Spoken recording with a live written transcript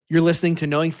You're listening to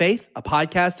Knowing Faith, a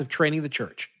podcast of Training the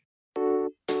Church.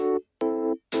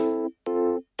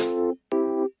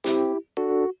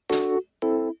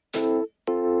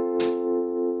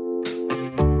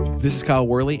 This is Kyle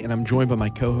Worley, and I'm joined by my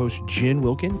co-hosts Jen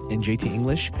Wilkin and JT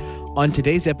English. On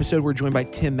today's episode, we're joined by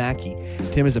Tim Mackie.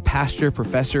 Tim is a pastor,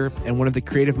 professor, and one of the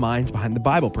creative minds behind the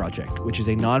Bible Project, which is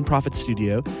a nonprofit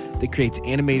studio that creates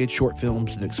animated short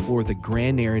films that explore the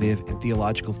grand narrative and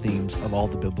theological themes of all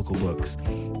the biblical books.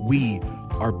 We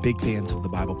are big fans of the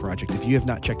Bible Project. If you have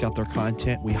not checked out their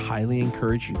content, we highly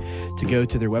encourage you to go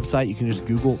to their website. You can just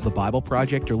Google the Bible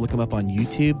Project or look them up on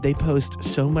YouTube. They post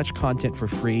so much content for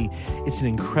free. It's an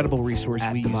incredible resource.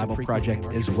 We use the Bible Project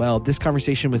as well. This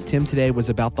conversation with Tim today was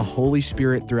about the Holy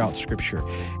Spirit throughout Scripture.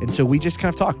 And so we just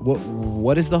kind of talked,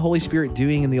 what is the Holy Spirit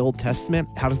doing in the Old Testament?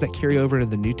 How does that carry over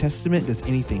into the New Testament? Does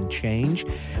anything change?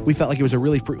 We felt like it was a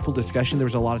really fruitful discussion. There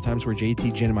was a lot of times where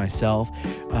JT, Jen, and myself,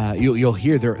 you'll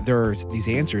hear there are these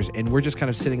answers, and we're just kind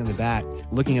of sitting in the back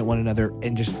looking at one another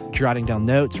and just jotting down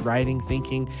notes, writing,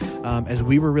 thinking, as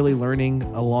we were really learning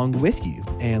along with you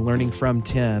and learning from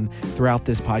Tim throughout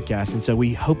this podcast. And so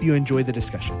we hope you enjoy the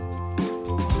discussion.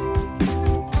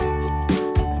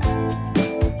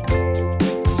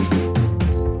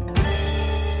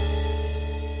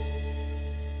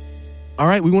 All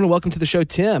right, we want to welcome to the show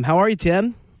Tim. How are you,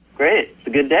 Tim? Great. It's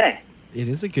a good day. It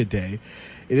is a good day.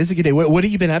 It is a good day. What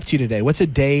have you been up to today? What's a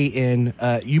day in,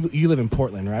 you live in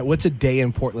Portland, right? What's a day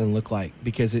in Portland look like?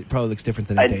 Because it probably looks different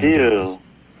than a day in Dallas. I do.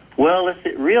 Well,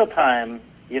 it's real time.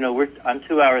 You know, I'm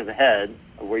 2 hours ahead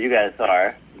of where you guys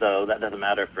are, though that doesn't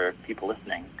matter for people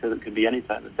listening because it could be any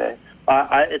time of day.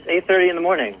 It's 8:30 in the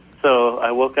morning, so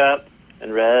I woke up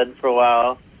and read for a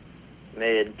while,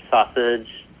 made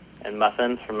sausage and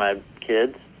muffins for my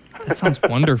kids. That sounds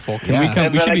wonderful.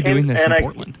 We should be doing this in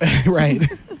Portland. Right.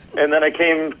 And then I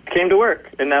came to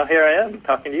work, and now here I am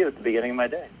talking to you at the beginning of my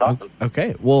day. It's awesome.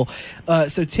 Okay. Well,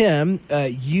 so Tim,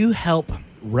 you help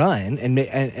run, and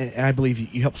I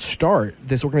believe you helped start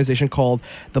this organization called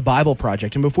the Bible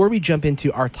Project. And before we jump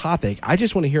into our topic, I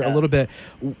just want to hear a little bit,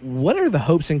 what are the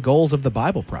hopes and goals of the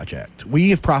Bible Project? We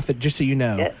have profited, just so you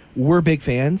know, we're big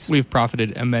fans. We've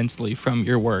profited immensely from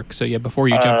your work. So before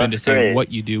you jump into saying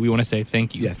what you do, we want to say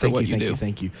thank you for what you do.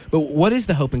 Thank you. But what is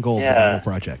the hope and goals of the Bible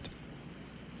Project?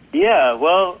 Yeah,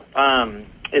 well,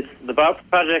 it's the Bible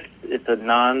Project. It's a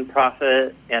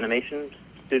non-profit animation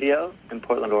studio in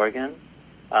Portland, Oregon.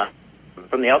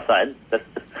 From the outside, that's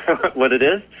what it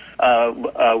is.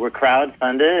 We're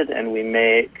crowd-funded, and we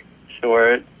make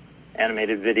short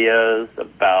animated videos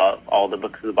about all the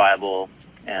books of the Bible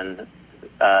and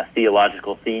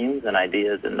theological themes and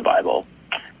ideas in the Bible.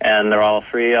 And they're all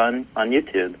free on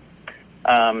YouTube.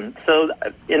 So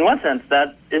in one sense,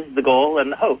 that is the goal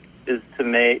and the hope, is to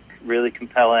make really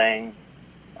compelling,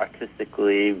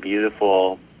 artistically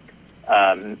beautiful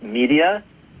media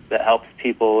that helps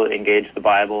people engage the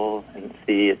Bible and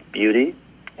see its beauty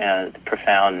and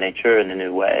profound nature in a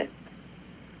new way.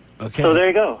 Okay. So there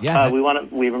you go. Yeah, we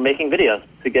were making videos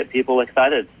to get people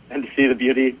excited and to see the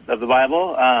beauty of the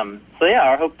Bible.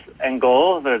 Our hopes and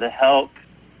goals are to help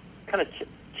kind of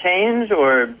change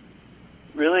or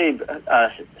really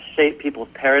shape people's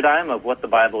paradigm of what the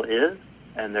Bible is,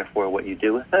 and therefore what you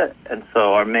do with it. And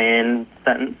so our main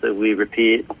sentence that we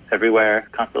repeat everywhere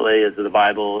constantly is that the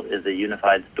Bible is a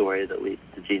unified story that leads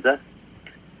to Jesus,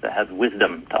 that has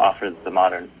wisdom to offer the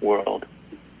modern world.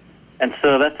 And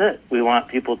so that's it. We want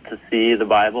people to see the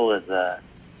Bible as a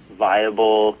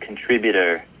viable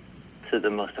contributor to the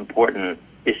most important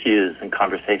issues and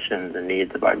conversations and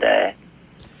needs of our day.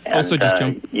 And also,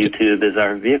 YouTube is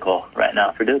our vehicle right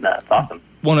now for doing that. It's awesome.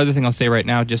 One other thing I'll say right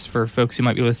now, just for folks who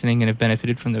might be listening and have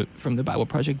benefited from the Bible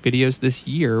Project videos this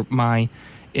year, my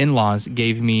in-laws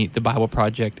gave me the Bible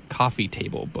Project coffee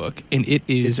table book, and it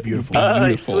is beautiful.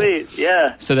 Oh, sweet,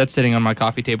 yeah. So that's sitting on my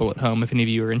coffee table at home. If any of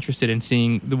you are interested in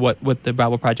seeing what the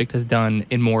Bible Project has done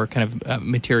in more kind of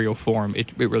material form, it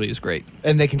really is great.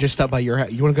 And they can just stop by your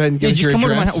house. You want to go ahead and give us your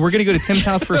address? We're going to go to Tim's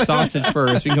house for sausage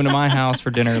first. We can go to my house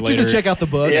for dinner later. Just to check out the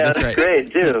book. Yeah, that's right.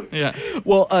 Great, too. Yeah.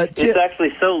 Well, it's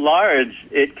actually so large,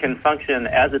 it can function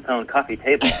as its own coffee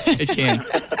table. It can.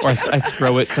 Or I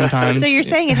throw it sometimes. So you're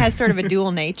saying it has sort of a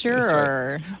dual nature,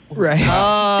 or? Right.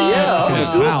 Oh.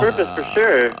 Yeah, dual purpose for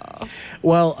sure.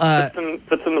 Well,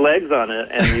 put some legs on it,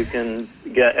 and you can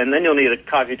get, and then you'll need a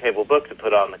coffee table book to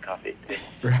put on the coffee table.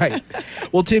 Right.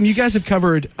 Well, Tim, you guys have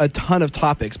covered a ton of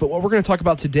topics, but what we're going to talk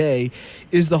about today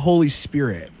is the Holy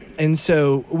Spirit. And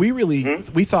so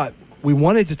we thought we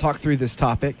wanted to talk through this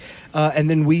topic, and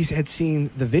then we had seen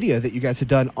the video that you guys had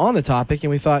done on the topic, and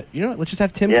we thought, you know what, let's just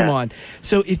have Tim come on.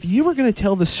 So if you were going to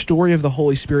tell the story of the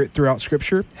Holy Spirit throughout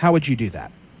Scripture, how would you do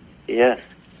that? Yes.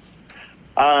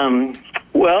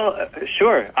 Well,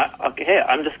 sure. Okay,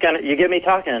 I'm just gonna. You get me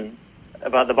talking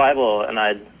about the Bible, and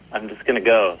I'm just gonna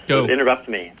go. Go. So interrupt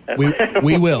me.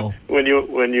 We will. when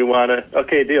you wanna.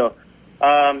 Okay, deal.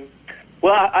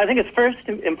 Well, I think it's first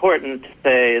important to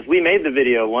say is we made the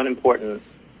video. One important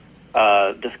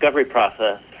discovery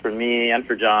process for me and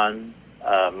for John,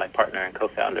 my partner and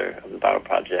co-founder of the Bible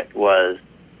Project, was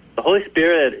the Holy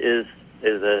Spirit is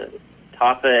a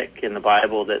topic in the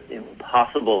Bible that's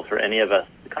impossible for any of us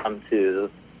to come to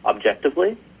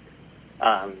objectively.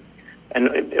 And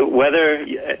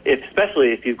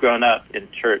especially if you've grown up in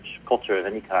church culture of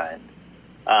any kind,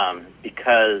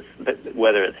 because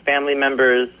whether it's family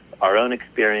members, our own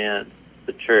experience,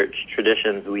 the church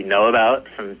traditions we know about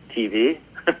from TV,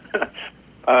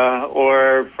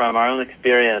 or from our own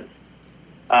experience,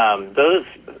 those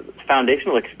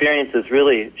foundational experiences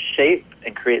really shape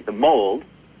and create the mold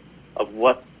of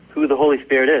who the Holy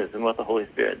Spirit is and what the Holy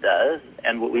Spirit does.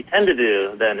 And what we tend to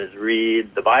do then is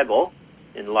read the Bible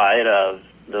in light of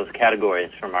those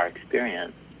categories from our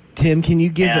experience. Tim, can you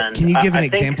give an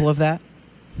example of that?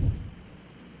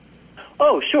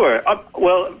 Oh, sure.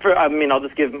 I'll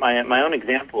just give my own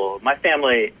example. My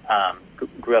family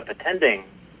grew up attending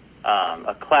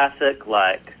a classic,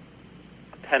 like,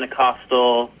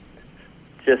 Pentecostal,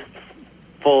 just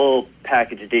full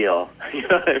package deal. You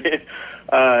know what I mean?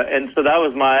 And so that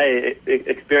was my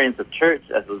experience of church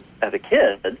as a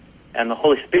kid, and the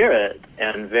Holy Spirit,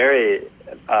 and very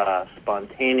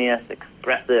spontaneous,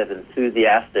 expressive,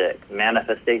 enthusiastic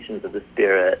manifestations of the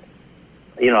Spirit.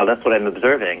 You know, that's what I'm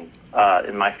observing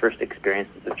in my first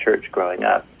experiences of church growing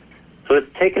up. So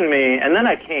it's taken me, and then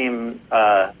I came,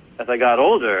 as I got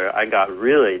older, I got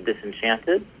really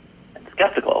disenchanted and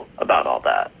skeptical about all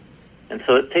that. And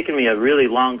so it's taken me a really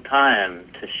long time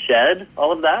to shed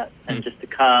all of that and just to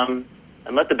come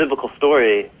and let the biblical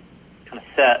story kind of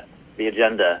set the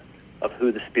agenda of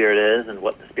who the Spirit is and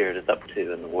what the Spirit is up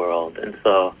to in the world. And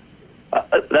so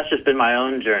that's just been my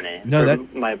own journey.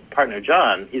 My partner,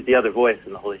 John, he's the other voice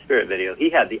in the Holy Spirit video. He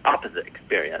had the opposite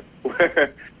experience,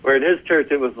 where in his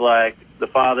church it was like the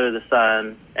Father, the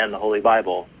Son, and the Holy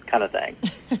Bible kind of thing.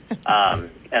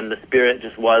 And the Spirit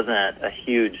just wasn't a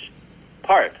huge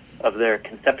part of their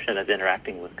conception of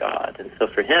interacting with God. And so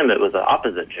for him, it was an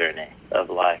opposite journey of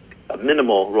like a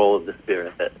minimal role of the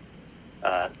Spirit,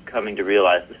 coming to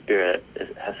realize the Spirit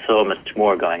has so much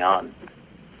more going on.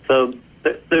 So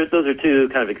those are two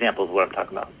kind of examples of what I'm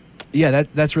talking about. Yeah,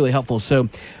 that's really helpful. So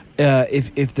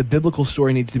if the biblical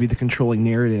story needs to be the controlling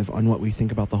narrative on what we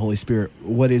think about the Holy Spirit,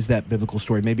 what is that biblical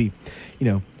story? Maybe,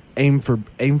 aim for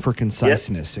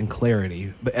conciseness and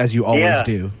clarity, but as you always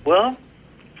do. Well,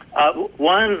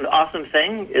 one awesome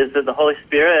thing is that the Holy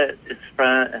Spirit is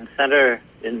front and center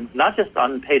in not just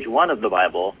on page 1 of the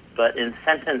Bible, but in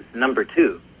sentence number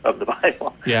 2 of the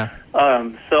Bible. Yeah.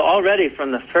 So already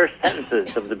from the first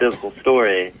sentences of the biblical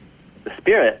story, the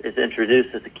Spirit is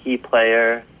introduced as a key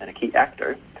player and a key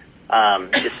actor.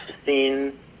 It's the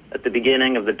scene at the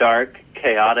beginning of the dark,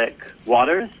 chaotic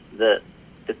waters that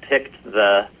depict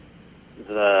the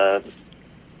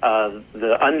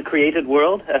uncreated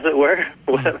world, as it were.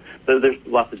 There's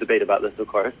lots of debate about this, of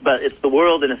course, but it's the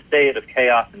world in a state of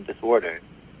chaos and disorder.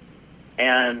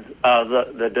 And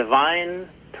the divine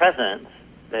presence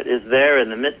that is there in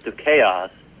the midst of chaos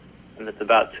and that's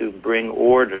about to bring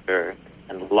order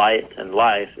and light and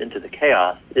life into the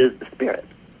chaos is the Spirit.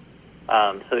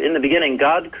 So in the beginning,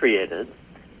 God created,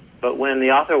 but when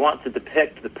the author wants to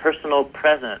depict the personal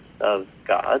presence of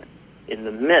God in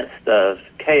the midst of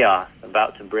chaos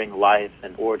about to bring life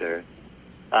and order,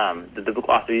 the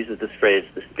biblical author uses this phrase,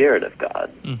 the Spirit of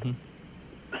God. Mm-hmm.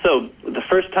 So the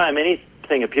first time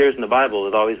anything appears in the Bible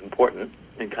is always important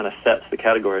and kind of sets the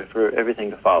category for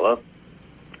everything to follow.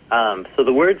 So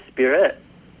the word Spirit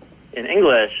in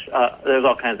English, there's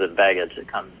all kinds of baggage that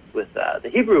comes with that. The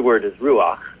Hebrew word is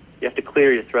ruach. You have to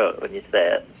clear your throat when you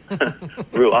say it.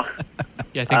 Ruach.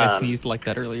 Yeah, I think I sneezed like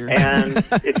that earlier. And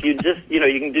if you just, you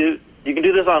can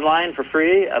do this online for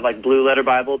free at like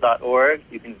blueletterbible.org.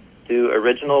 You can do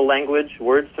original language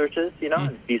word searches,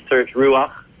 and if you search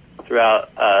ruach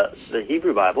throughout the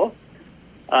Hebrew Bible,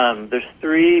 there's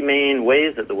 3 main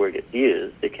ways that the word gets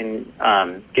used. It can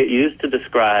get used to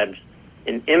describe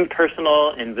an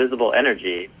impersonal, invisible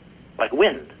energy like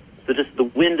wind. So just the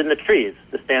wind in the trees,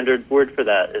 the standard word for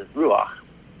that is ruach,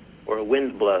 or a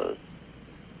wind blows.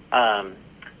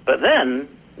 But then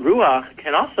ruach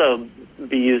can also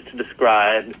be used to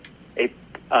describe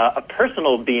a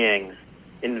personal being's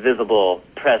invisible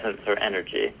presence or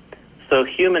energy. So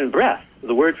human breath,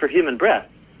 the word for human breath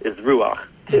is ruach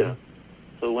too.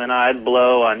 So when I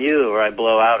blow on you or I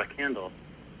blow out a candle,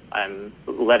 I'm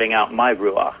letting out my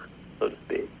ruach, so to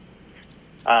speak.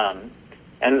 And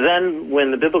then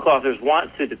when the biblical authors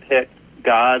want to depict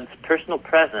God's personal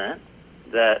presence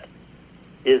that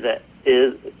is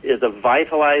a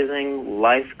vitalizing,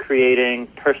 life-creating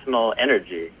personal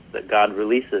energy that God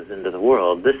releases into the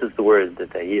world, this is the word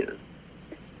that they use.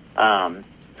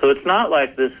 So it's not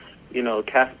like this,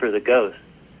 Casper the ghost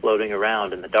floating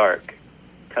around in the dark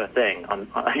kind of thing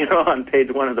on page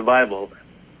 1 of the Bible.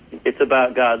 It's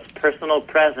about God's personal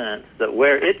presence that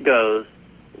where it goes,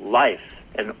 life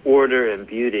and order and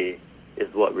beauty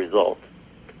is what results.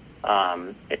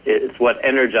 It's what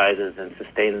energizes and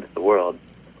sustains the world.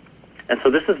 And so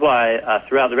this is why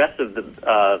throughout the rest of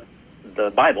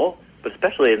the Bible, but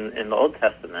especially in the Old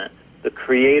Testament, the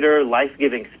Creator,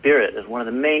 life-giving Spirit is one of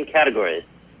the main categories,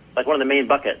 like one of the main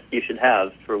buckets you should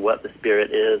have for what the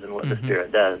Spirit is and what the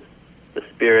Spirit does. The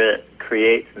Spirit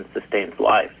creates and sustains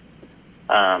life.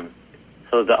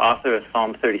 So the author of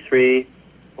Psalm 33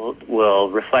 will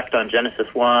reflect on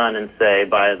Genesis 1 and say,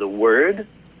 by the word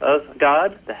of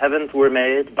God, the heavens were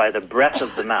made, by the breath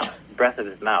of the mouth, breath of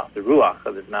his mouth, the ruach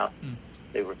of his mouth,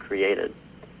 they were created.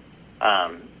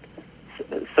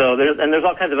 So there's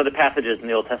all kinds of other passages in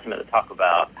the Old Testament that talk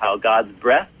about how God's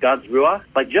breath, God's ruach,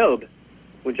 like Job.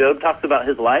 When Job talks about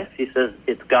his life, he says,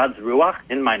 it's God's ruach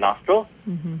in my nostril,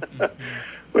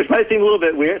 which might seem a little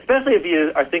bit weird, especially if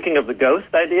you are thinking of the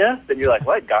ghost idea. Then you're like,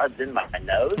 what? God's in my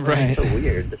nose? Right. It's so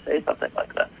weird to say something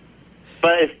like that.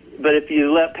 But if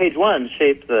you let page 1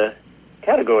 shape the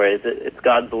categories, it's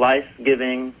God's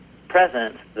life-giving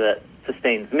presence that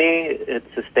sustains me, it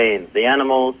sustains the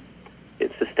animals,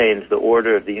 it sustains the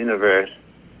order of the universe.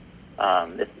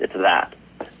 It's that.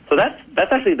 So that's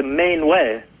actually the main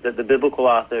way that the biblical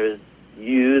authors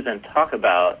use and talk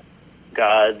about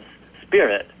God's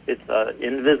Spirit. It's an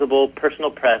invisible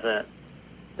personal presence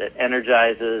that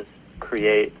energizes,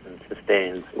 creates, and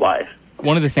sustains life.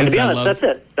 One of the things and to be honest, I love...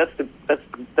 that's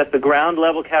it. That's the ground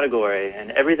level category, and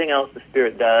everything else the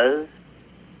Spirit does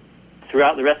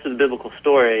throughout the rest of the biblical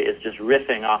story is just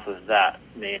riffing off of that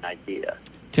main idea.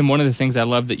 Tim, one of the things I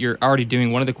love that you're already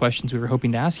doing, one of the questions we were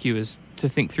hoping to ask you is to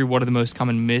think through what are the most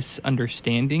common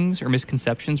misunderstandings or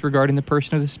misconceptions regarding the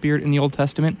person of the Spirit in the Old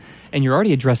Testament. And you're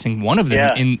already addressing one of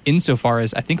them insofar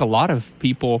as I think a lot of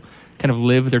people kind of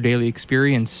live their daily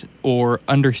experience or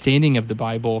understanding of the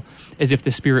Bible as if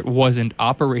the Spirit wasn't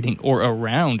operating or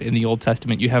around in the Old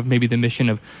Testament. You have maybe the mission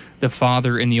of the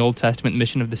Father in the Old Testament, the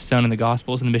mission of the Son in the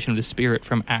Gospels, and the mission of the Spirit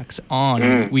from Acts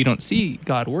on. We don't see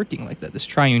God working like that. This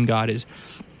triune God is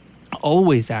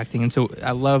always acting. And so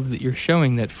I love that you're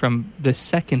showing that from the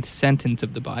second sentence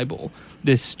of the Bible,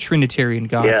 this Trinitarian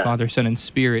God, Father, Son, and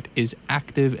Spirit is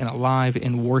active and alive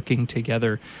and working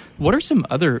together. What are some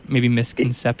other maybe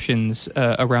misconceptions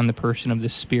around the person of the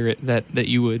Spirit that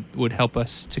you would help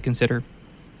us to consider?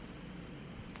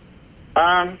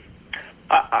 I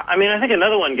think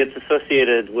another one gets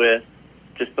associated with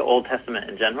just the Old Testament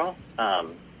in general,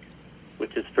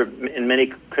 which is in many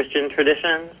Christian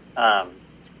traditions.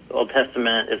 The Old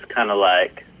Testament is kind of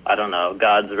like,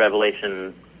 God's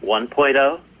Revelation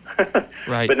 1.0.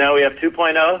 Right. But now we have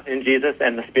 2.0 in Jesus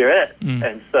and the Spirit.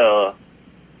 And so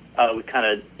we kind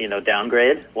of,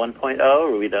 downgrade 1.0,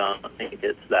 or we don't think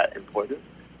it's that important.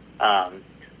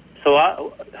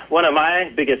 So one of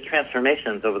my biggest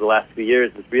transformations over the last few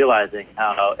years is realizing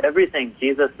how everything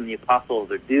Jesus and the apostles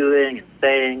are doing and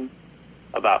saying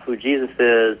about who Jesus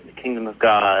is, the kingdom of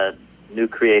God, new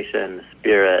creation, the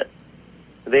Spirit,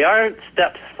 they are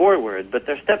steps forward, but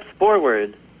they're steps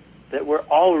forward that were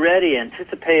already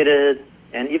anticipated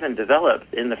and even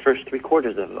developed in the first 3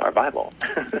 quarters of our Bible.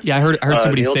 Yeah, I heard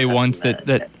somebody say once Testament.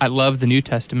 that I love the New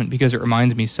Testament because it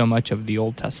reminds me so much of the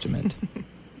Old Testament.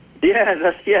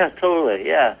 Totally,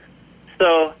 yeah.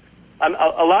 So a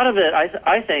lot of it,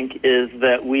 I think, is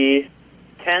that we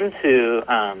tend to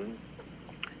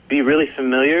be really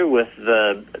familiar with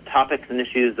the topics and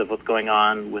issues of what's going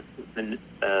on with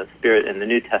the Spirit in the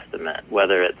New Testament,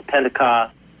 whether it's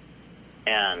Pentecost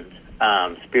and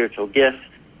spiritual gifts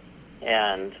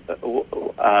and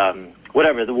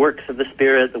whatever, the works of the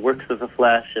Spirit, the works of the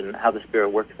flesh, and how the Spirit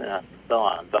works in us, and so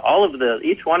on. But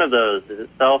each one of those is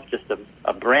itself just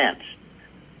a branch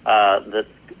that's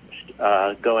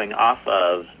going off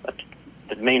of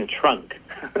the main trunk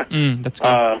That's cool.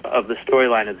 of the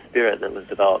storyline of the Spirit that was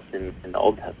developed in the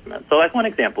Old Testament. So, like one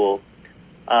example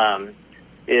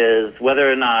is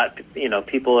whether or not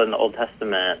people in the Old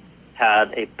Testament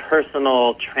had a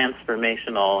personal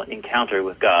transformational encounter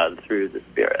with God through the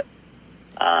Spirit.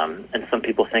 And some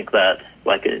people think that's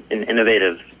like an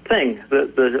innovative thing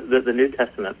that the New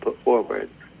Testament put forward.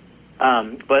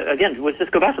 But again, let's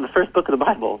just go back to the first book of the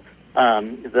Bible.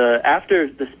 After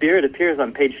the Spirit appears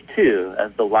on page 2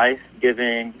 as the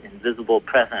life-giving, invisible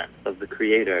presence of the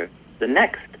Creator, the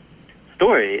next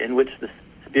story in which the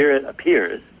Spirit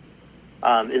appears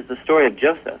is the story of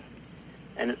Joseph.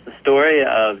 And it's the story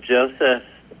of Joseph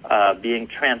being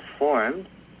transformed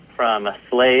from a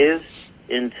slave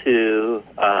into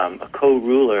a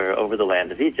co-ruler over the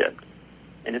land of Egypt.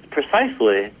 And it's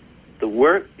precisely the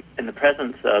work and the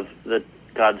presence of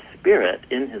God's Spirit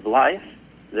in his life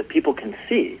that people can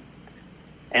see.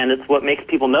 And it's what makes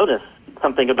people notice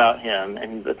something about him,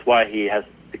 and that's why he has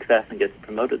success and gets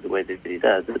promoted the way that he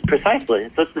does. It's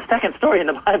the second story in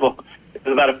the Bible. It's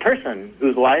about a person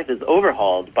whose life is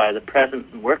overhauled by the presence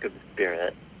and work of the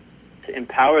Spirit to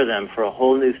empower them for a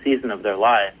whole new season of their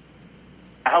life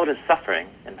out of suffering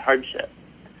and hardship,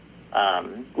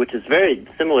 which is very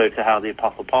similar to how the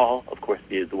Apostle Paul, of course,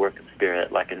 viewed the work of the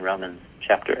Spirit, like in Romans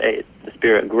chapter 8. The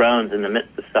Spirit groans in the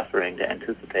midst of suffering to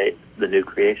anticipate the new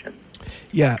creation.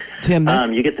 Yeah, Tim.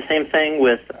 You get the same thing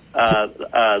with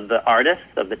the artists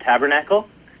of the tabernacle.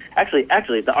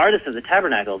 Actually, the artists of the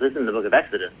tabernacle, this is in the book of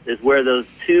Exodus, is where those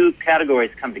two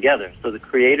categories come together. So the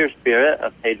creator spirit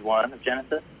of page 1 of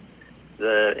Genesis,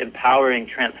 the empowering,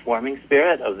 transforming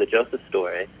spirit of the Joseph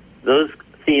story, those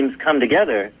themes come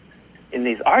together in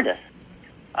these artists,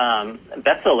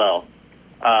 Bezalel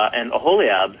and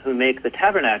Oholiab, who make the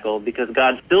tabernacle because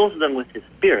God fills them with his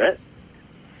spirit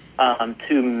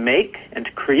to make and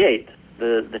to create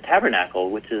the tabernacle,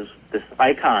 which is this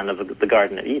icon of the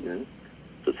Garden of Eden.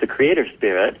 So it's the creator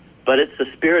spirit, but it's the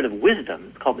spirit of wisdom.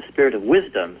 It's called the spirit of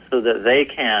wisdom, so that they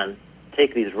can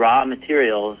take these raw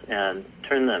materials and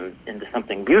turn them into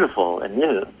something beautiful and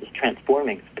new, this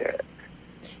transforming spirit.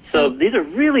 So these are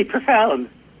really profound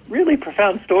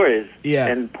stories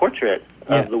and portraits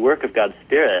of the work of God's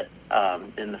Spirit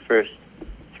in the first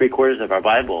 3 quarters of our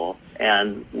Bible.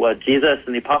 And what Jesus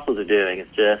and the apostles are doing is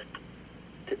just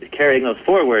carrying those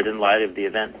forward in light of the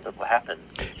events of what happened.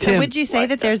 So would you say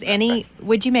that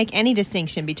would you make any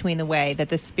distinction between the way that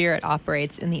the Spirit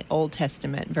operates in the Old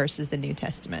Testament versus the New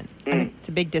Testament? I think it's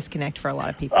a big disconnect for a lot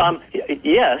of people.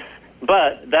 Yes,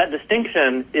 but that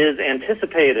distinction is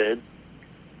anticipated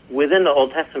within the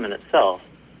Old Testament itself.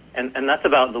 And that's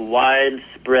about the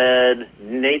widespread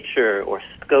nature or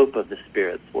scope of the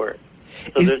Spirit's work.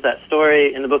 So there's that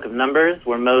story in the book of Numbers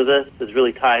where Moses is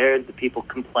really tired. The people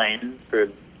complain for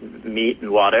meat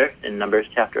and water in Numbers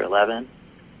chapter 11.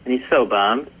 And he's so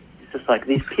bummed. He's just like,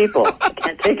 these people, I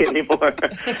can't take it anymore.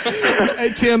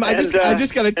 Hey, Tim, I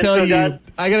just got to tell you,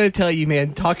 I got to tell you,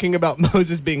 man, talking about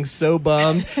Moses being so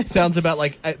bummed sounds about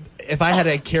like, if I had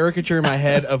a caricature in my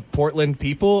head of Portland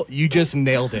people, you just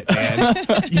nailed it, man.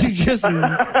 you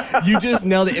just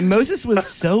nailed it. And Moses was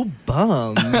so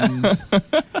bummed.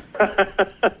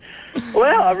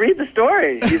 Well, I'll read the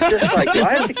story. He's just like, do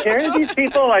I have to carry these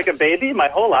people like a baby my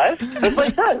whole life? That's what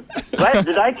he says. Right?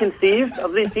 Did I conceive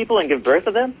of these people and give birth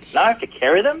to them? Now I have to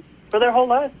carry them for their whole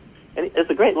life? And it's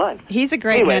a great line. He's a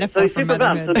great metaphor for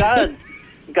motherhood. So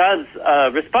God's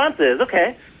response is,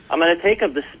 okay, I'm going to take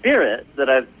of the Spirit that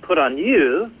I've put on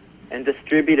you and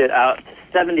distribute it out to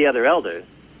 70 other elders.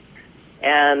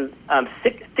 And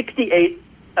 68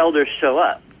 elders show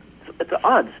up. It's an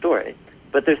odd story.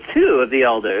 But there's 2 of the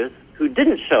elders who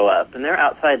didn't show up, and they're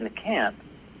outside in the camp,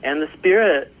 and the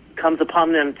Spirit comes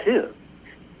upon them too.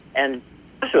 And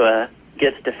Joshua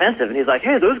gets defensive, and he's like,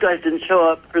 hey, those guys didn't show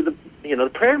up for the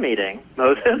prayer meeting,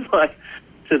 Moses. Like,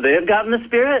 should they have gotten the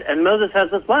Spirit? And Moses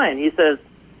has this line. He says,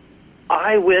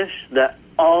 I wish that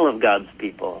all of God's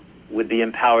people would be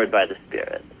empowered by the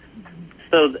Spirit.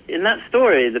 So in that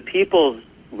story, the people's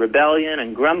rebellion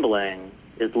and grumbling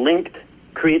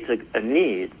creates a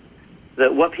need,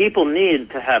 that what people need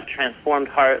to have transformed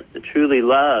hearts that truly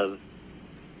love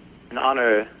and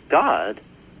honor God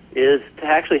is to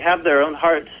actually have their own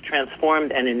hearts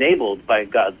transformed and enabled by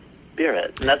God's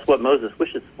Spirit. And that's what Moses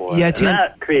wishes for. Yeah, and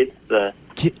that creates the...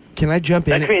 Can I jump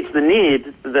in? That creates the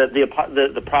need that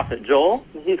the prophet Joel,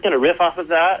 he's going to riff off of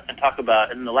that and talk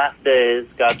about in the last days,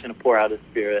 God's going to pour out his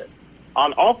Spirit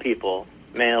on all people,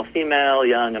 male, female,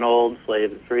 young and old,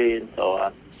 slave and free, and so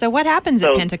on. So what happens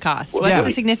at Pentecost? What's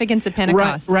the significance of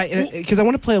Pentecost? Right, because I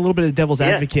want to play a little bit of devil's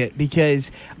advocate, because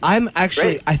I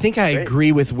think I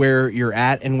agree with where you're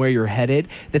at and where you're headed,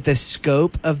 that the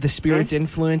scope of the Spirit's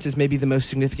influence is maybe the most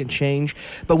significant change,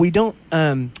 but we don't,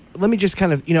 let me just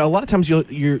kind of, a lot of times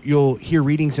you'll hear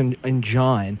readings in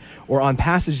John or on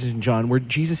passages in John where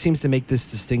Jesus seems to make this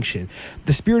distinction.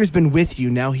 The Spirit has been with you,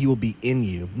 now he will be in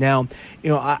you. Now,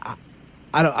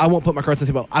 I won't put my cards on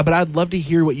the table, but I'd love to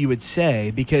hear what you would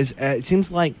say, because it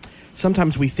seems like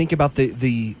sometimes we think about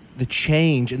the the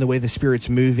change in the way the Spirit's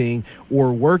moving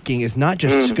or working is not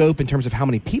just scope in terms of how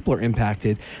many people are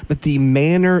impacted, but the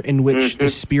manner in which the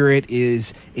Spirit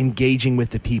is engaging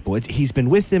with the people. He's been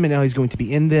with them, and now he's going to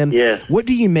be in them. Yes. What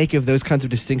do you make of those kinds of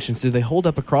distinctions? Do they hold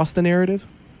up across the narrative?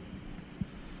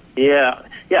 Yeah.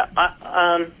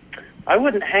 I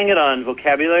wouldn't hang it on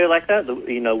vocabulary like that,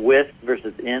 with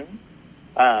versus in,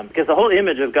 because the whole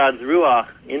image of God's ruach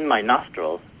in my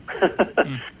nostrils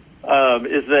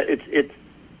is that it's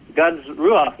God's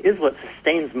ruach is what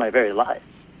sustains my very life.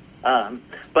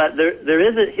 But there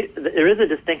is a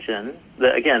distinction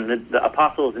that, again, the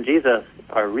apostles and Jesus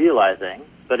are realizing,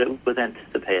 but it was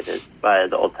anticipated by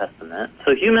the Old Testament.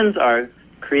 So humans are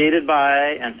created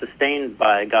by and sustained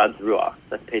by God's ruach.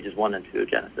 That's pages 1 and 2 of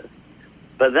Genesis.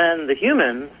 But then the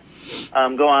humans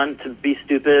go on to be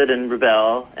stupid and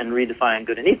rebel and redefine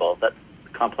good and evil. That's the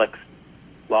complex,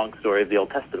 long story of the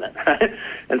Old Testament, right?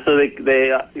 And so they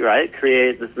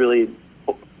create this really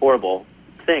horrible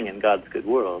thing in God's good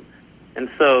world. And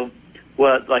so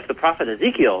what, like the prophet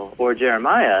Ezekiel or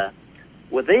Jeremiah,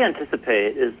 what they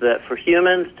anticipate is that for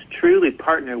humans to truly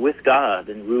partner with God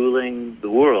in ruling the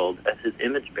world as his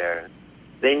image bearers,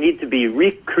 they need to be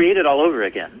recreated all over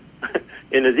again.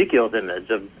 In Ezekiel's image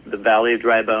of the Valley of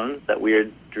Dry Bones, that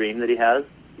weird dream that he has,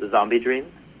 the zombie dream,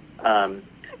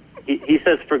 he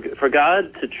says for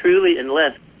God to truly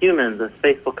enlist humans as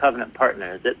faithful covenant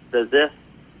partners, it's as if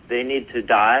they need to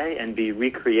die and be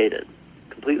recreated,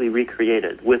 completely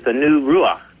recreated, with a new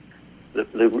ruach,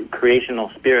 the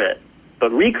creational spirit,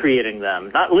 but recreating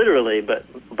them, not literally,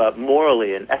 but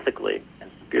morally and ethically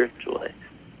and spiritually.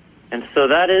 And so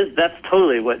that's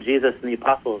totally what Jesus and the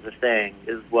apostles are saying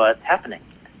is what's happening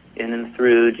in and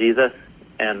through Jesus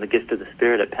and the gift of the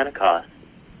Spirit at Pentecost.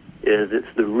 It's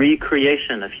the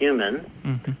recreation of humans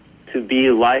to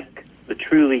be like the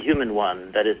truly human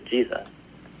one that is Jesus.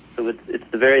 So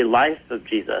it's the very life of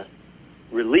Jesus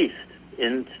released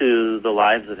into the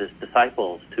lives of his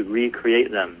disciples to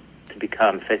recreate them to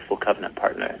become faithful covenant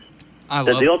partners.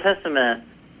 The Old Testament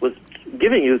was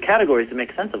giving you categories to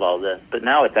make sense of all of this, but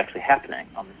now it's actually happening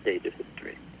on the stage of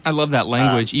history. I love that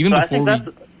language. Even so before I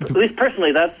think at least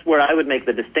personally, that's where I would make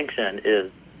the distinction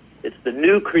is it's the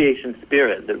new creation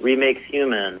spirit that remakes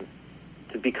humans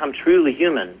to become truly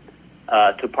human,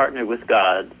 to partner with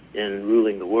God in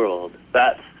ruling the world.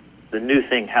 That's the new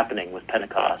thing happening with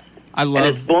Pentecost. And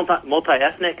it's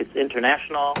multi-ethnic, it's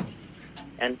international,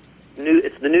 and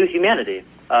it's the new humanity,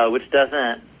 which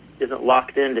isn't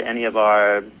locked into any of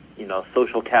our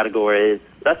social categories.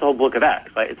 That's the whole book of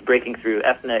Acts, right? It's breaking through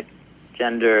ethnic,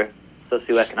 gender,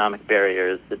 socioeconomic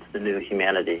barriers. It's the new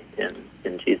humanity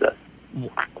in Jesus.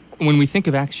 When we think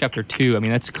of Acts chapter 2, I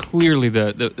mean, that's clearly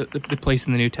the place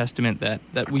in the New Testament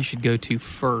that we should go to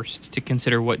first to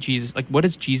consider what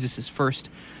is Jesus' first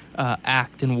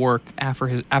act and work after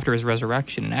his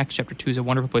resurrection. And Acts chapter 2 is a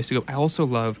wonderful place to go. I also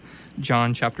love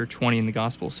John chapter 20 in the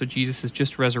Gospel. So Jesus is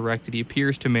just resurrected. He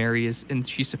appears to Mary, and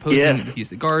she's supposing that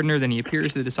he's the gardener. Then he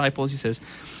appears to the disciples. He says,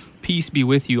 "Peace be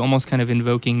with you," almost kind of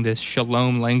invoking this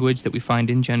shalom language that we find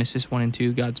in Genesis 1 and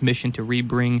 2, God's mission to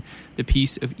rebring the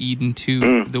peace of Eden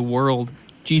to the world.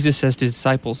 Jesus says to his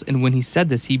disciples, and when he said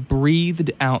this, he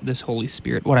breathed out this Holy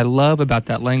Spirit. What I love about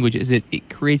that language is it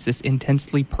creates this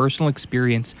intensely personal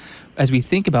experience as we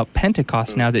think about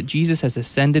Pentecost now that Jesus has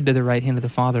ascended to the right hand of the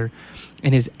Father,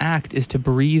 and his act is to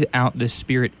breathe out this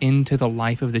Spirit into the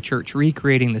life of the church,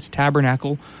 recreating this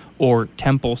tabernacle or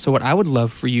temple. So what I would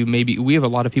love for you, maybe we have a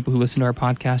lot of people who listen to our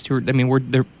podcast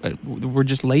we're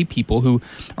just lay people who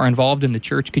are involved in the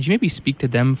church. Could you maybe speak to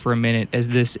them for a minute as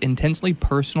this intensely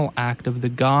personal act of the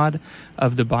God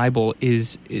of the Bible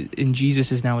in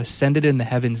Jesus is now ascended in the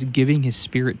heavens, giving his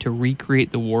Spirit to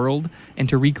recreate the world and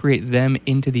to recreate them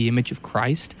into the image of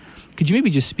Christ? Could you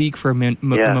maybe just speak for a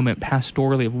moment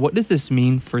pastorally of what does this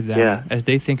mean for them as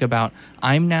they think about,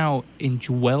 I'm now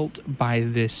indwelt by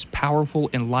this powerful,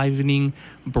 enlivening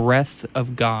breath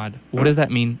of God. What does that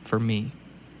mean for me?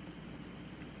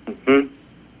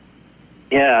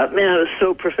 Yeah, man, it was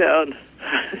so profound.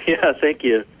 Thank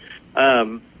you.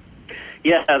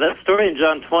 That story in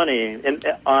John 20, and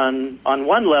on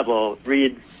one level,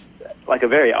 reads like a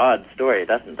very odd story,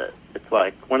 doesn't it? It's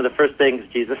like one of the first things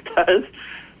Jesus does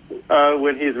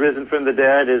when he's risen from the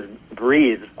dead is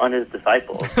breathe on his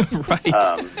disciples.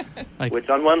 Right. Which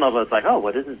on one level is like, oh,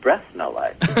 what does his breath smell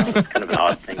like? It's kind of an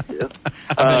odd thing to do.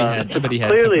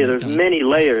 Clearly, there's many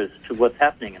layers to what's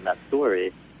happening in that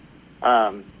story.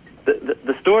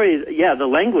 The story, the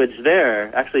language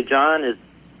there, actually John is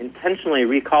intentionally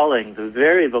recalling the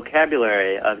very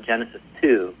vocabulary of Genesis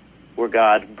 2, where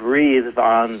God breathes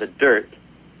on the dirt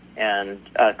and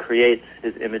creates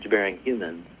his image-bearing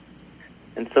humans.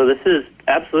 And so this is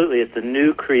absolutely, it's a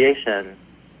new creation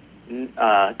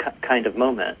kind of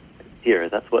moment here.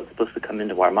 That's what's supposed to come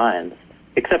into our minds.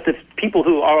 Except it's people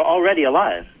who are already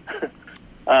alive,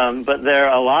 but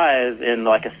they're alive in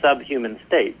like a subhuman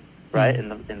state, right? In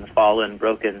the fallen,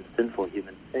 broken, sinful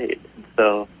human state. And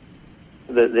so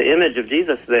the image of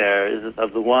Jesus there is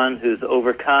of the one who's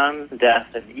overcome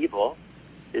death and evil,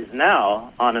 is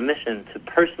now on a mission to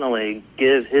personally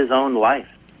give his own life,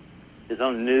 his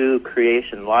own new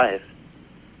creation life,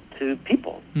 to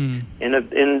people.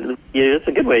 It's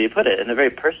a good way you put it, in a very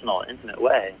personal, intimate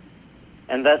way.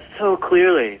 And that's so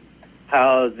clearly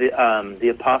how the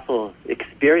apostles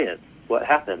experienced what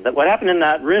happened. That what happened in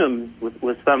that room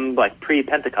was some like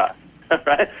pre-Pentecost,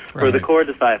 right? For the core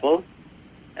disciples.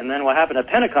 And then what happened at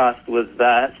Pentecost was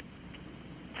that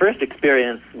first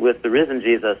experience with the risen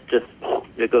Jesus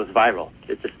it goes viral.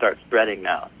 It just starts spreading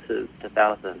now to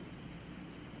thousands.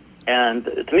 And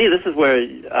to me, this is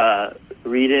where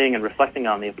reading and reflecting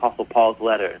on the Apostle Paul's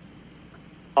letter,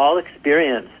 Paul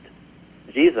experienced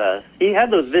Jesus. He had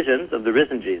those visions of the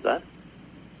risen Jesus,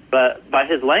 but by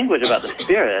his language about the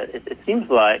Spirit, it seems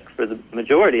like for the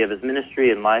majority of his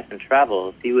ministry and life and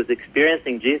travels, he was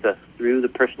experiencing Jesus through the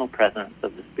personal presence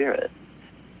of the Spirit.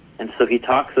 And so he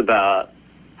talks about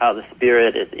how the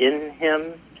Spirit is in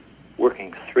him,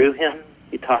 working through him.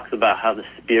 He talks about how the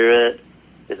Spirit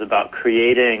is about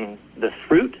creating the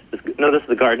fruit. Notice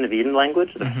the Garden of Eden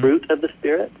language, the fruit of the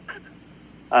Spirit.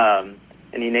 And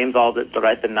he names all the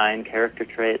 9 character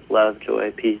traits: love,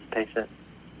 joy, peace, patience.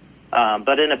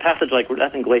 But in a passage like,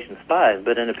 that's in Galatians 5,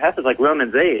 but in a passage like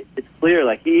Romans 8, it's clear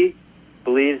like he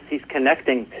believes he's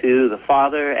connecting to the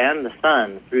Father and the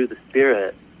Son through the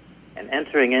Spirit and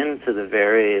entering into the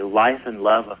very life and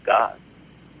love of God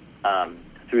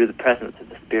through the presence of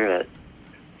the Spirit.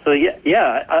 So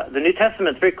the New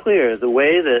Testament's very clear. The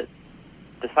way that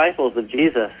disciples of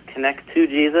Jesus connect to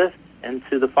Jesus and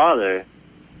to the Father,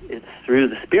 it's through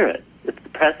the Spirit. It's the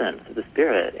presence of the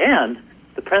Spirit. And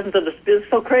the presence of the Spirit is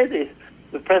so crazy.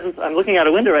 The presence, I'm looking out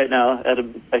a window right now at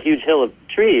a huge hill of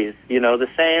trees. The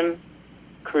same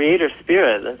Creator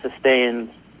Spirit that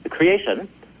sustains the creation,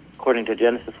 according to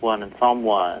Genesis 1 and Psalm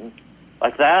 1.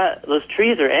 Like that, those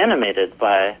trees are animated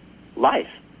by life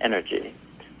energy.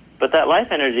 But that life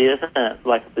energy isn't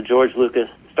like the George Lucas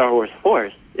Star Wars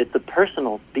Force. It's a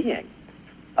personal being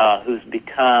who's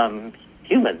become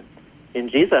human in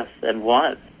Jesus and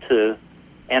wants to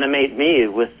animate me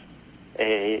with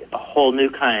a whole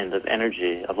new kind of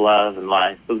energy, of love and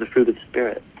life, of the fruit of the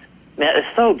Spirit. Man,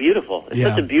 it's so beautiful. It's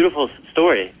such a beautiful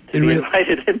story to be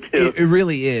invited into. It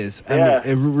really is. I mean,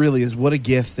 it really is. What a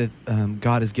gift that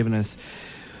God has given us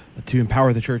to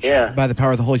empower the church by the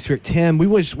power of the Holy Spirit. Tim, we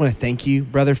just want to thank you,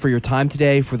 brother, for your time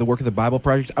today, for the work of the Bible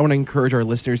Project. I want to encourage our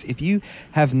listeners, if you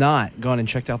have not gone and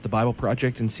checked out the Bible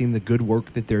Project and seen the good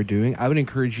work that they're doing, I would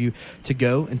encourage you to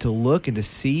go and to look and to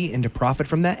see and to profit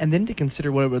from that, and then to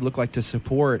consider what it would look like to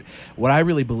support what I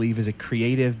really believe is a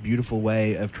creative, beautiful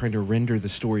way of trying to render the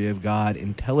story of God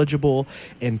intelligible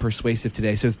and persuasive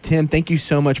today. So, Tim, thank you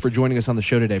so much for joining us on the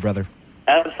show today, brother.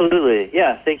 Absolutely.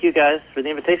 Yeah. Thank you guys for the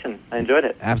invitation. I enjoyed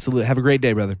it. Absolutely. Have a great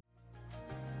day, brother.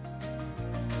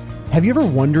 Have you ever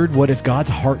wondered what is God's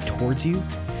heart towards you?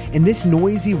 In this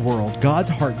noisy world, God's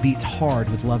heart beats hard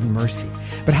with love and mercy.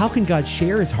 But how can God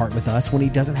share his heart with us when he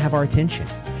doesn't have our attention?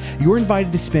 You're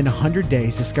invited to spend 100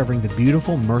 days discovering the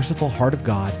beautiful, merciful heart of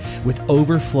God with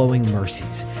Overflowing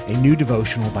Mercies, a new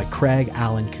devotional by Craig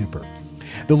Allen Cooper.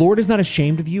 The Lord is not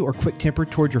ashamed of you or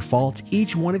quick-tempered toward your faults.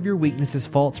 Each one of your weaknesses,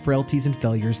 faults, frailties, and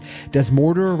failures does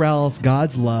more to arouse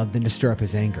God's love than to stir up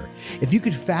his anger. If you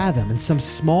could fathom in some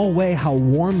small way how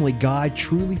warmly God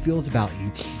truly feels about you,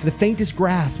 the faintest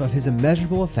grasp of his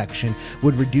immeasurable affection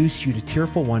would reduce you to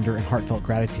tearful wonder and heartfelt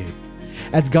gratitude.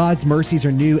 As God's mercies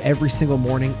are new every single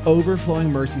morning,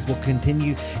 Overflowing Mercies will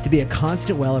continue to be a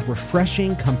constant well of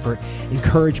refreshing comfort,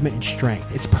 encouragement, and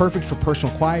strength. It's perfect for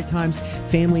personal quiet times,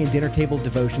 family and dinner table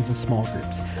devotions, and small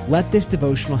groups. Let this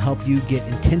devotional help you get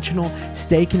intentional,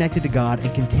 stay connected to God,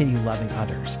 and continue loving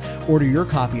others. Order your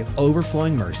copy of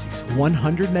Overflowing Mercies,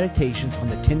 100 Meditations on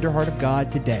the Tender Heart of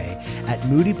God today at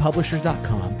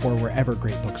moodypublishers.com or wherever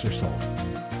great books are sold.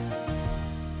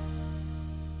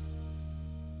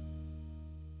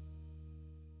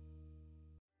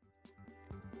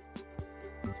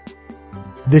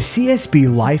 The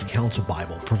CSB Life Counsel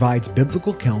Bible provides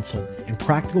biblical counsel and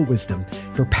practical wisdom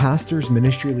for pastors,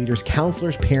 ministry leaders,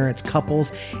 counselors, parents,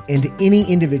 couples, and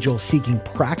any individual seeking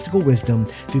practical wisdom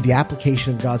through the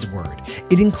application of God's Word.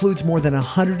 It includes more than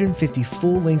 150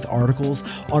 full-length articles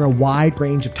on a wide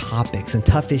range of topics and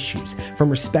tough issues from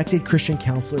respected Christian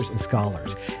counselors and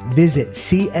scholars. Visit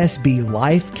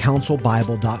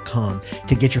csblifecounselbible.com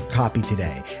to get your copy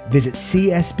today. Visit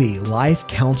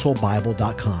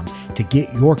csblifecounselbible.com to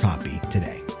get your copy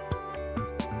today.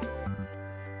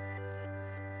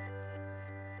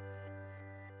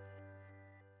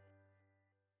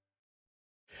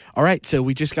 All right, so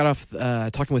we just got off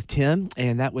talking with Tim,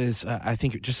 and that was, I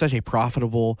think, just such a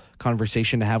profitable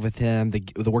conversation to have with him.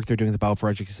 The work they're doing at the Bible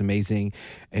Project is amazing,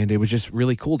 and it was just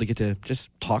really cool to get to just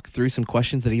talk through some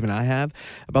questions that even I have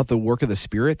about the work of the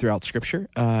Spirit throughout Scripture,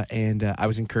 and I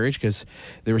was encouraged because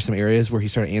there were some areas where he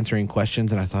started answering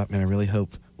questions, and I thought, man, I really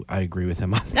hope I agree with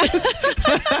him on this.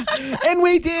 And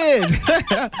we did,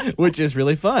 which is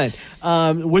really fun.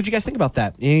 What did you guys think about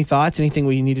that? Any thoughts? Anything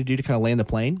we need to do to kind of land the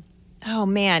plane? Oh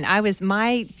man,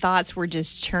 my thoughts were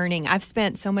just churning. I've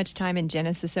spent so much time in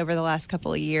Genesis over the last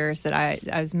couple of years that I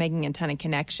was making a ton of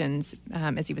connections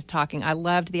as he was talking. I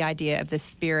loved the idea of the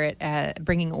Spirit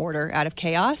bringing order out of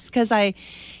chaos, because I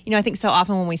think so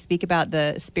often when we speak about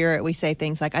the Spirit, we say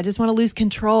things like, "I just want to lose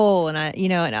control,"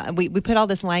 and we put all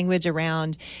this language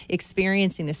around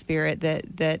experiencing the Spirit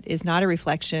that is not a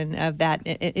reflection of that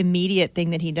immediate thing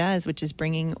that He does, which is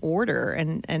bringing order.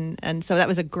 And so that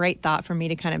was a great thought for me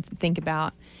to kind of think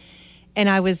about. And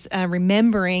I was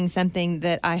remembering something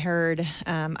that I heard.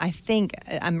 I think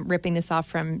I'm ripping this off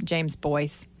from James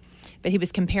Boyce, but he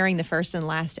was comparing the first and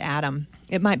last Adam.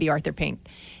 It might be Arthur Pink.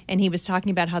 And he was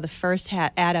talking about how the first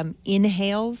Adam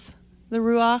inhales the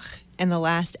Ruach and the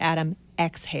last Adam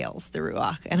exhales the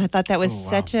Ruach. And I thought that was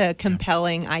such a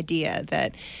compelling idea,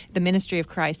 that the ministry of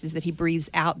Christ is that He breathes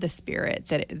out the Spirit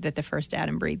that the first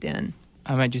Adam breathed in.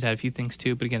 I might just add a few things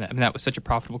too, but again, that was such a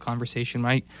profitable conversation,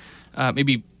 right?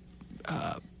 Maybe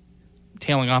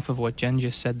tailing off of what Jen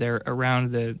just said there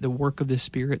around the work of the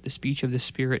Spirit, the speech of the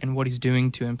Spirit, and what He's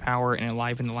doing to empower and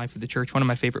enliven the life of the church. One of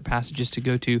my favorite passages to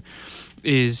go to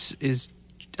is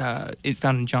it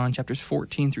found in John chapters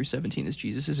 14 through 17, as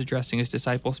Jesus is addressing His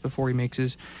disciples before He makes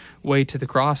His way to the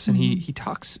cross, and he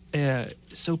talks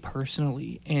so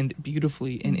personally and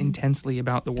beautifully and intensely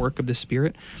about the work of the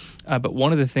Spirit. But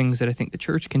one of the things that I think the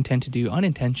church can tend to do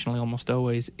unintentionally almost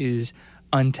always is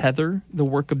untether the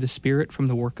work of the Spirit from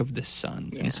the work of the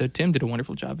Son. Yeah. And so Tim did a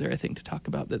wonderful job there, I think, to talk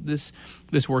about that this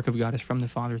work of God is from the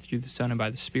Father through the Son and by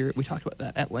the Spirit. We talked about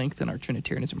that at length in our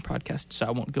Trinitarianism podcast, so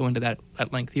I won't go into that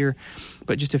at length here.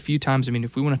 But just a few times,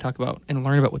 if we want to talk about and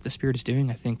learn about what the Spirit is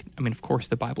doing, of course,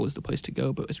 the Bible is the place to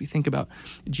go. But as we think about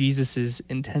Jesus's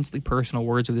intensely personal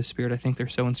words of the Spirit, I think they're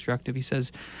so instructive. He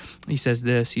says,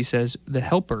 the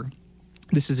Helper.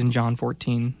 This is in John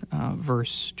 14,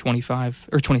 verse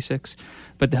 25 or 26.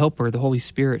 But the Helper, the Holy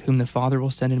Spirit, whom the Father will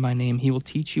send in my name, He will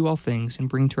teach you all things and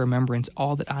bring to remembrance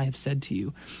all that I have said to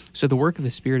you. So the work of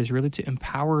the Spirit is really to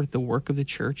empower the work of the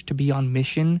church to be on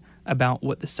mission about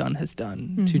what the Son has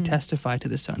done, to testify to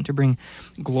the Son, to bring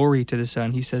glory to the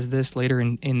Son. He says this later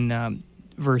in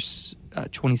verse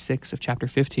 26 of chapter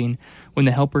 15, when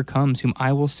the Helper comes, whom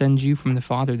I will send you from the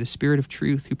Father, the Spirit of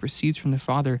truth, who proceeds from the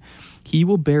Father, He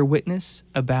will bear witness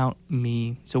about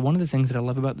me. So one of the things that I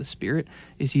love about the Spirit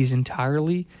is He's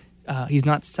entirely he's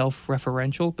not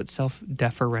self-referential, but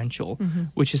self-deferential,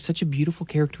 which is such a beautiful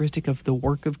characteristic of the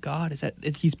work of God, is that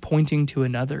He's pointing to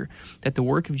another, that the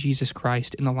work of Jesus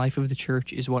Christ in the life of the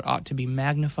church is what ought to be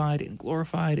magnified and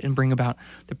glorified and bring about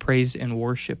the praise and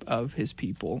worship of His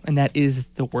people. And that is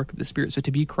the work of the Spirit. So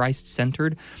to be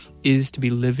Christ-centered is to be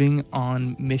living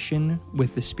on mission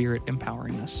with the Spirit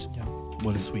empowering us. Yeah.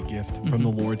 What a sweet gift from the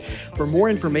Lord. For more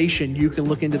information, you can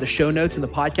look into the show notes in the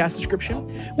podcast description.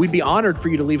 We'd be honored for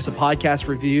you to leave us a podcast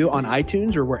review on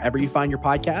iTunes or wherever you find your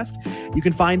podcast. You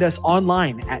can find us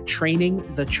online at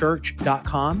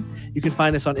trainingthechurch.com. You can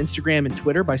find us on Instagram and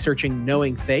Twitter by searching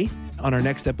Knowing Faith. On our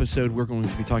next episode, we're going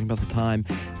to be talking about the time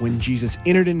when Jesus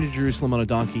entered into Jerusalem on a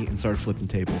donkey and started flipping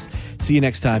tables. See you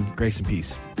next time. Grace and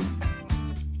peace.